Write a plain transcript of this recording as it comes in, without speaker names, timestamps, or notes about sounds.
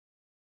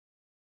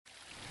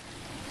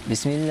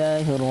بسم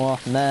الله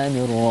الرحمن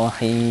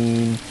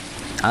الرحيم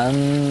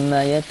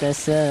عما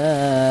يتساءلون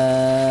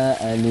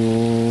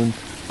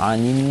عن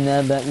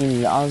النبأ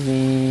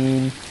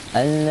العظيم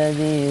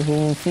الذي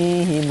هم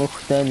فيه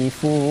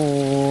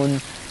مختلفون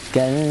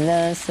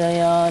كلا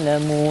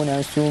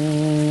سيعلمون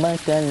ثم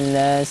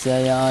كلا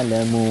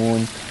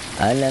سيعلمون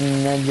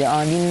ألم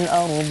نجعل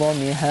الأرض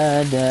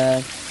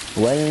مهادا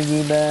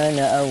والجبال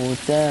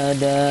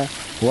أوتادا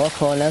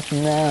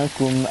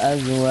وخلقناكم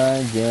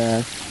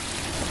أزواجا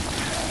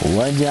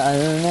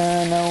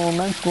وجعلنا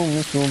نومكم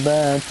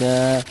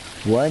سباتا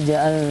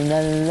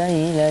وجعلنا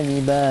الليل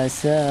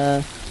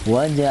لباسا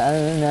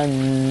وجعلنا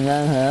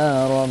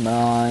النهار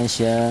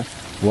معاشا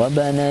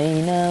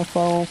وبنينا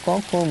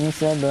فوقكم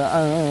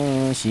سبعا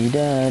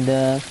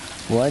شدادا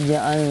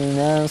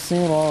وجعلنا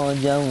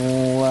سراجا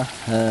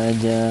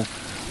وهاجا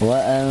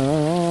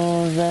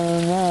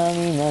وأنزلنا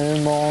من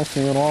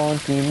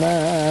المعصرات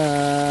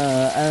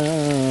ماء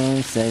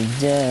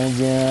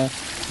سجاجا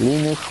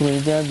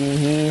لنخرج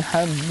به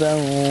حبا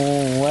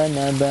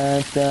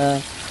ونباتا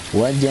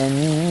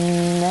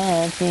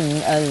وجنات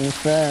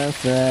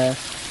ألفافا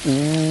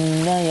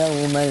إن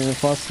يوم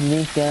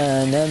الفصل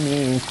كان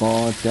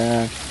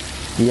ميقاتا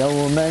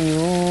يوم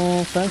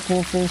ينفخ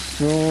في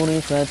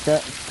الصور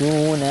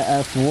فتأتون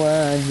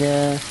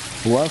أفواجا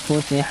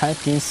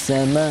وفتحت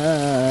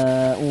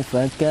السماء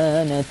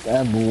فكانت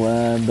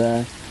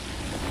أبوابا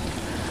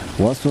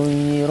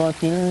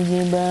وسيرت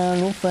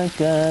الجبال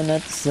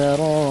فكانت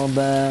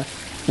سرابا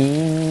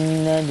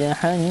إن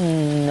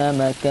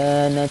جهنم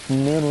كانت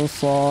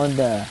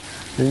مرصادا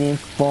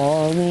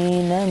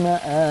للطاغين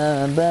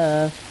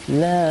مآبا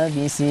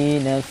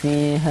لابسين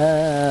فيها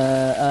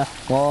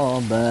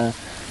أحقابا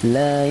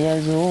لا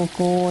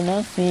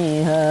يذوقون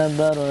فيها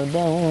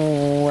بردا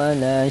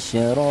ولا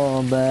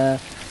شرابا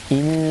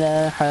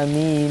إلا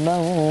حميما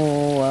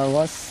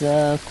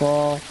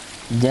وغساقا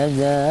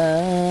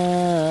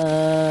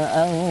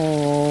جزاء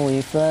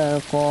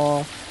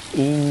وفاقا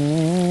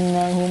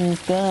إنهم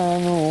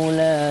كانوا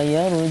لا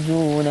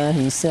يرجون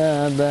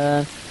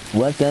حسابا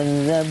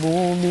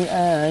وكذبوا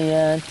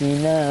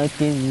بآياتنا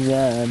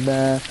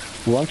كذابا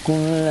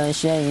وكل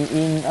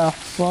شيء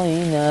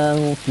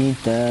أحصيناه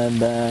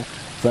كتابا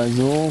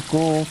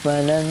فذوقوا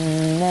فلن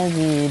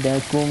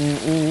نزيدكم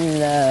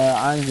إلا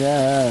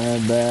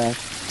عذابا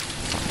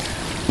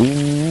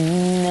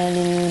إن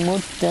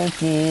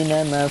للمتقين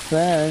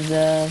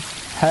مفازا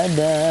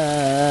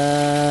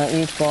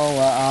حدائق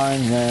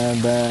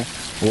وأعنابا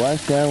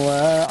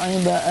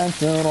وكواعب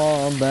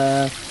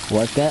أترابا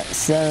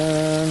وكأسا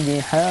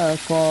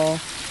دحاقا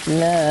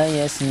لا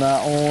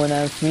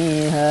يسمعون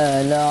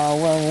فيها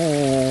لغوا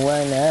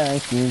ولا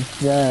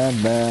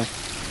كذابا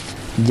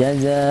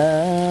جزاء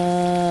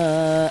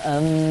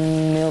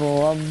من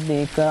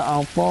ربك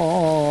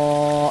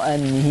عطاء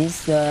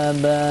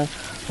حسابا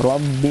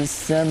رب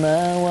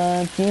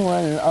السماوات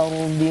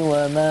والأرض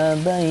وما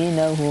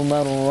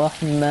بينهما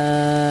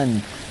الرحمن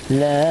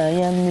لا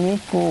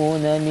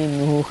يملكون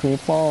منه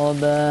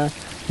خطابا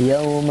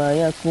يوم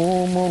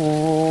يقوم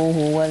الروح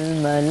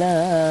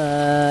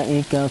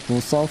والملائكة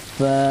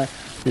صفا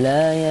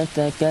لا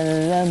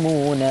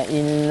يتكلمون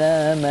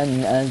إلا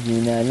من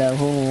أذن له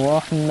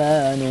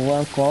الرحمن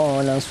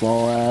وقال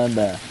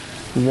صوابا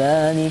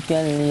ذلك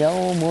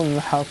اليوم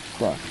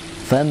الحق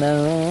فمن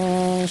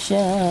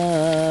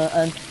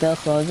شاء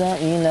اتخذ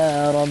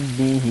إلى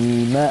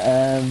ربه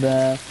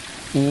مآبا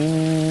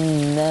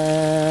إنا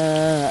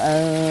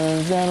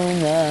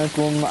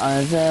أنذرناكم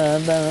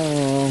عذابا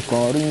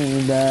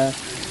قريبا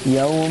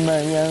يوم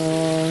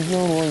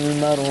ينظر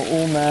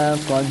المرء ما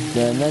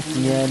قدمت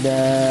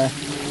يداه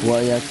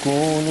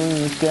ويقول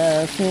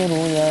الكافر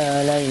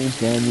يا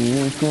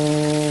ليتني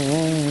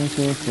كنت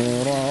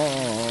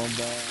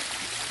ترابا.